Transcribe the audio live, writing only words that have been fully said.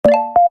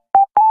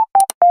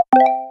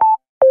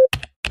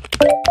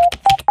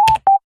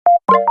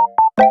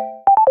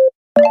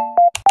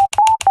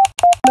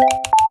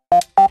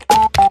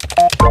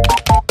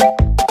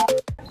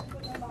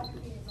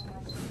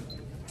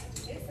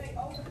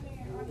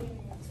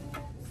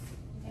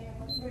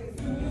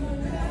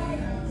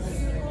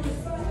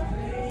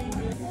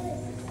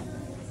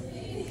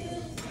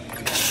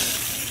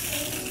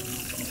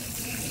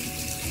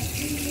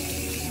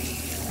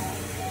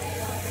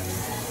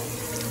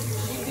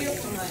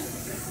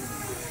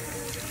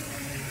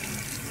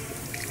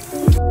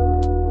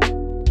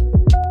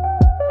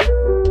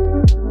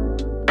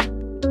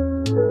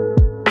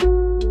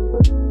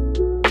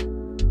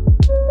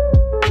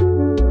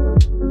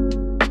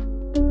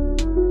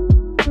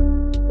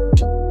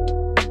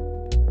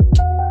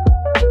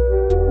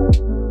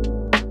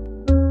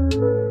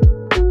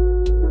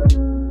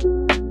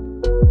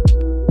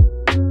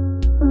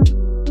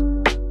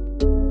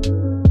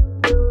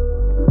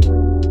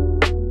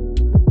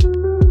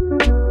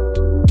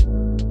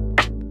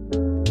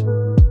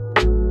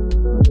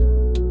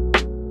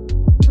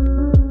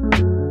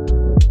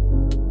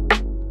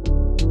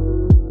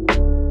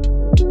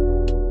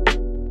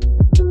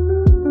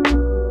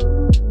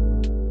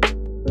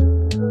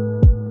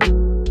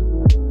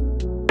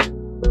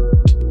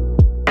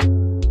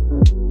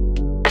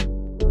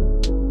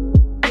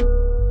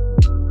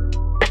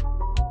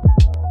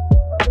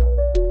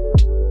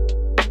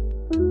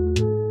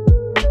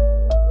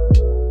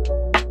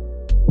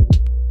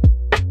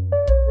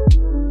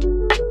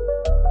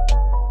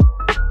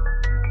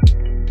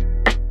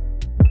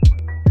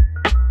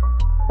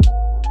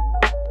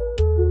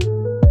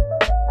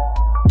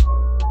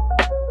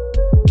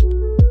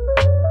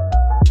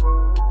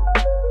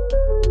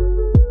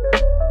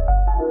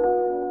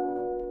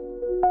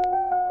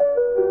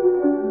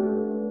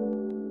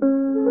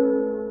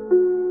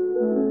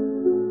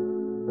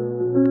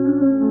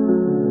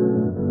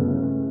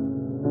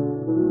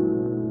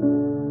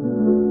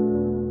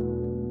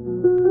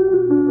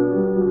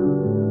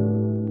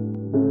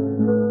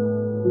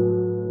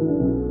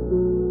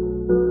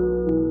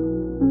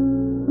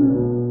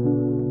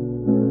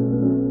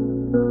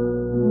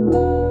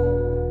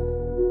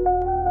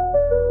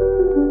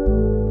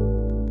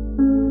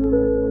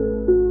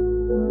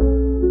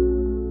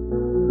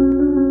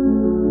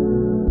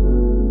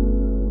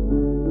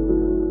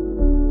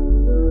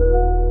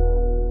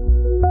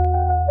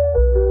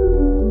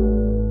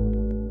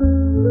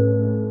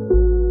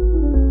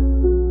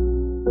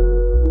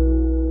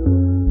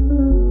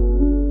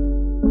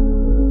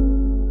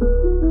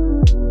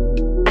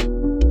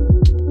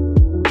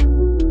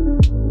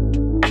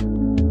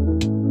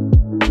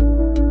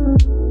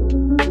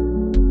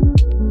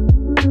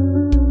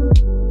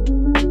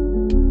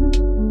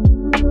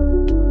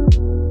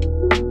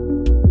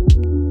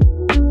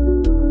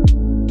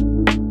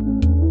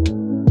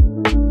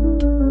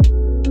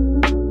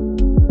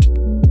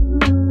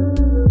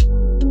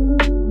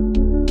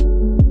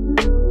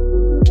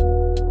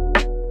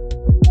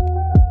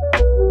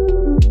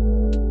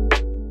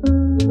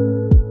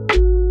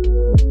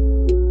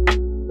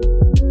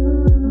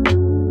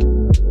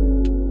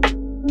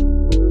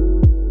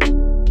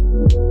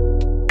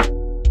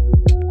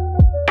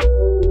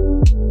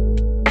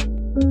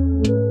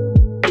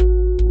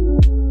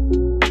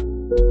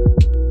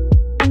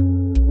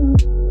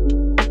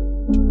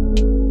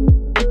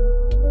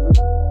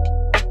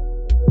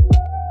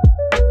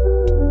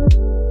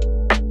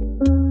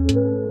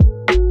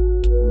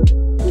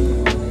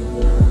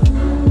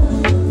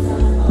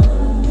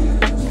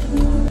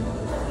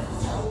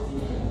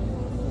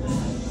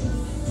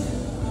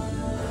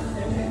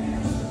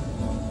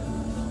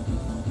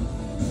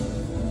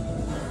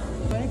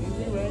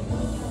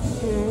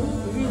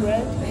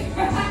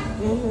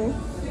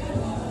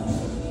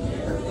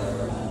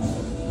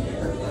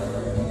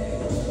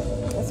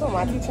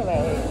want my teacher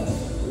leg.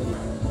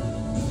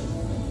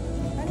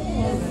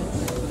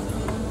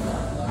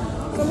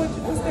 So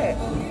what's that?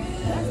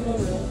 That's no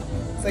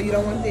red. So you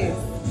don't want this?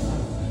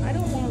 I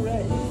don't want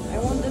red. I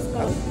want this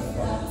color.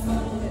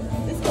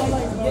 This color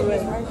is not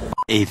red.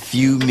 A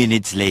few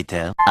minutes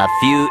later. A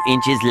few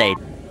inches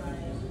later.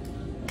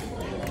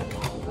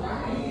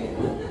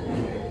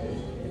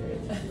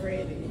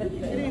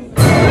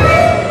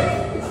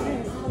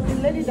 The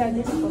lady that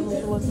did it for me,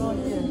 she was not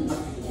here.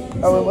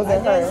 Oh, it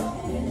wasn't her?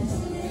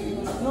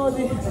 No,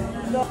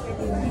 no.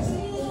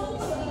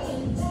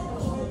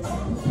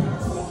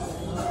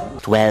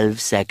 12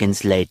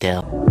 seconds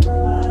later.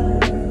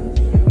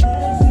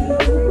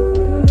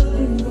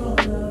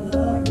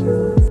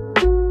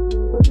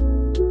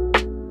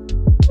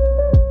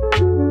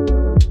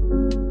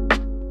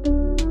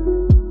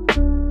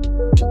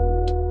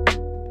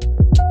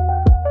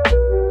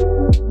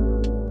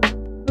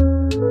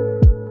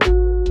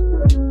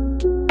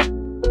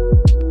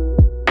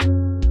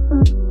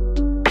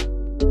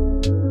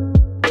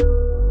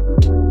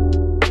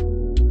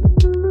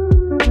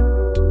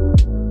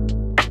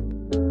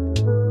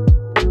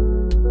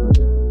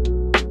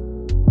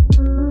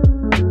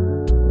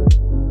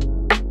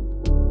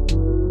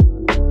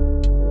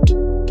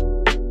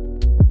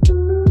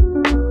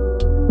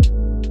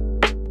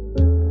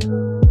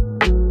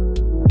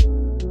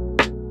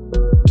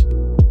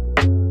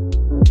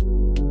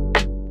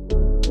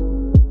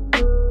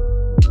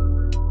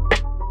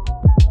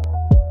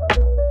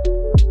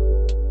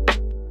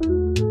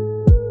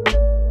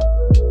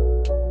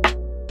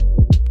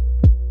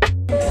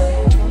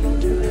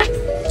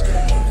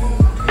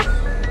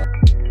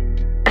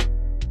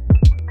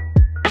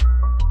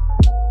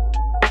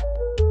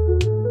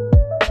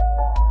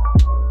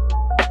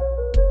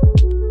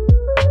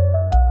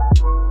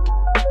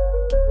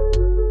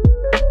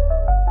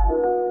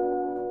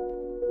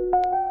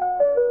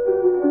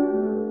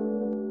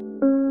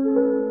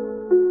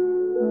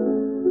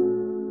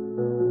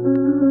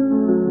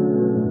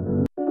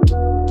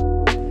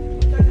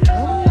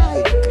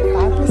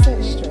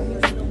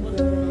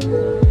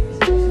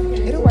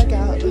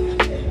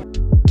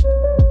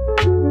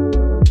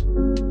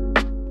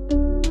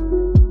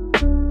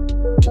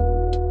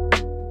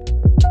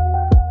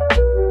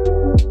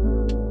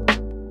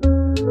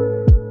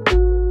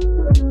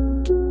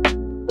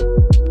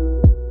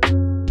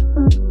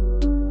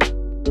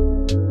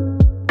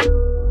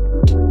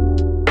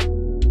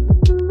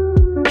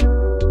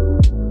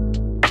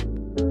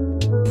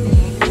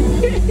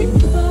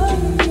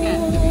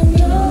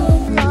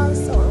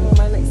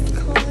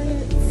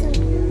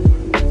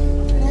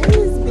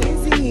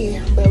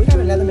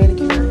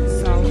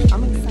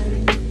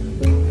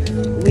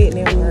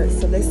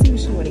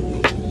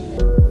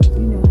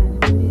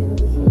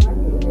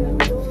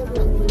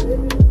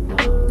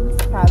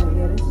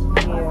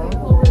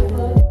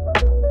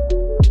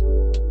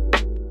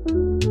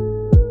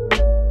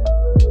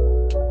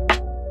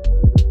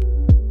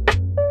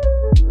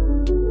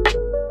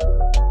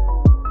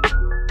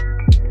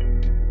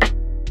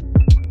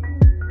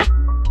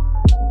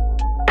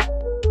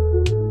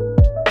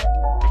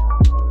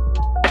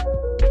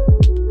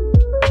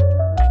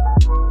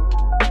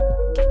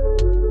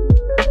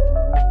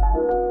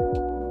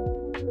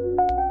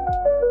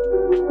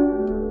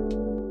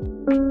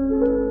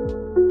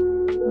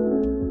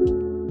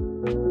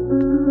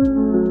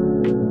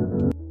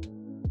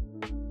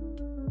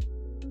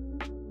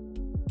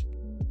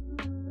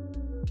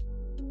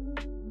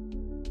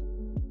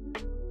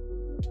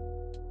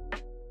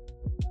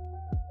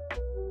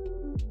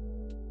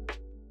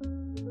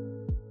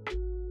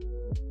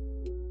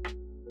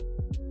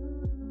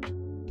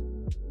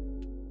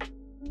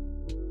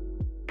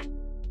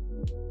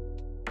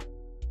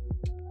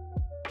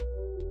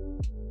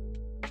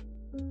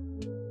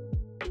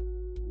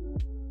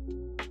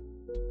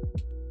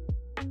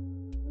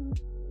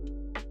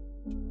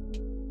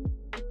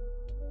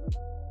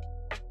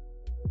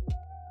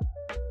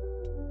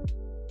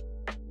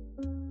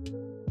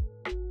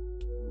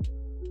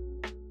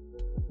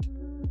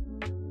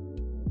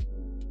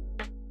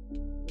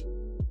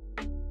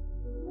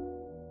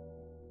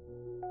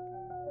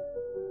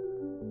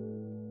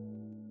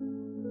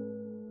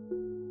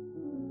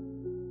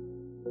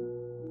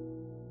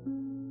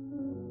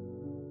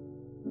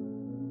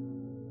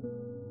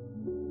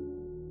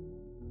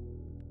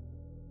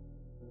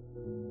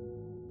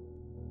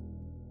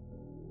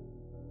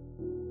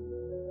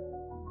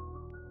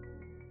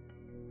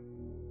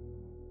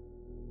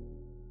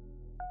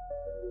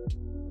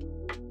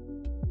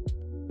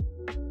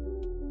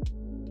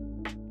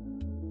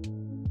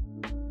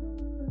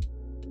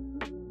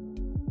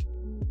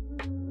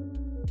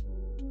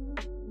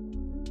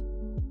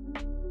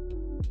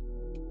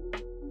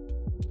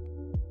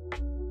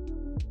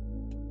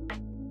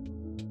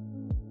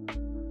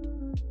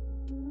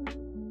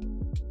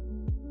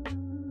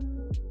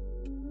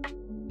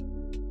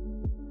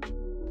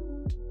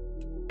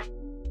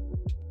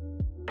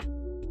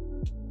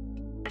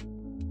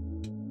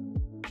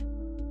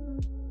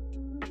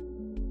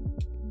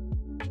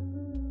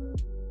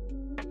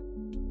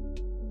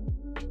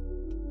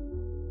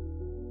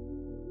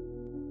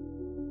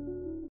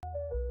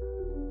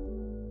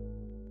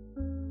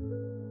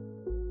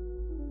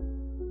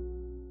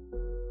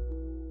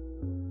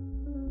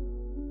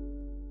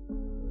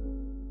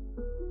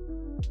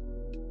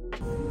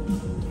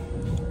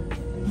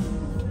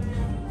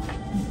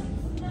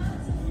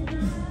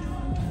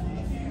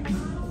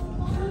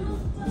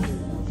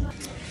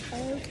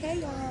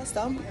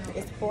 So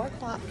it's 4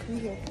 o'clock. We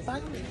have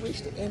finally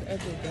reached the end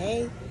of the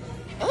day.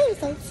 I'm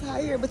so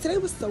tired, but today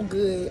was so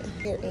good.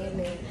 Here and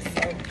there.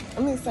 So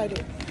I'm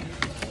excited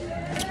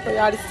for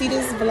y'all to see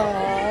this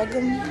vlog.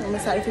 I'm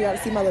excited for y'all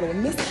to see my little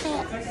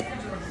mishap.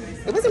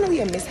 It wasn't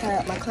really a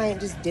mishap. My client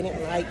just didn't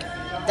like.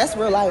 That's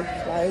real life.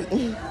 Like,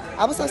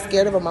 I was so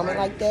scared of a moment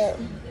like that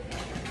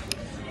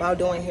while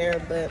doing hair,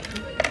 but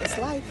it's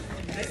life.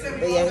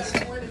 But yes,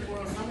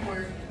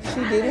 she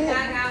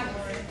didn't.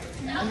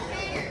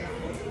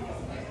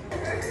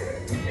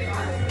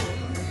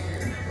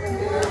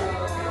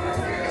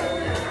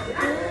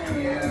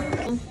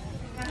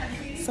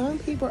 Some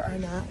people are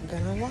not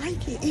gonna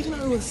like it, even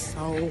though it was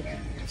so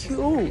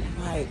cute.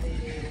 Like,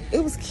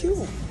 it was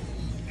cute.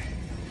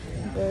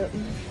 But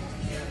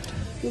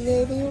you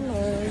live and you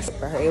learn.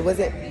 For her, it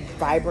wasn't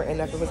vibrant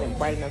enough, it wasn't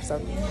bright enough.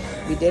 So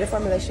we did a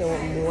formulation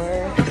with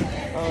more,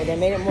 that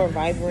made it more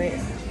vibrant.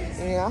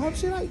 And I hope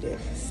she liked it.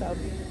 So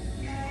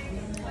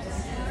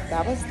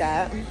that was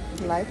that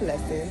life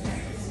lesson.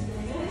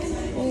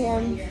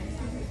 And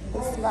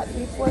it's about to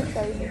be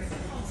 4:30.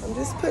 I'm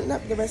just putting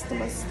up the rest of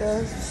my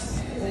stuff.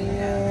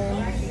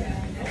 And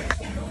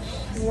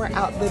we're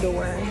out the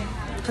door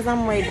because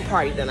I'm ready to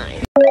party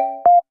tonight.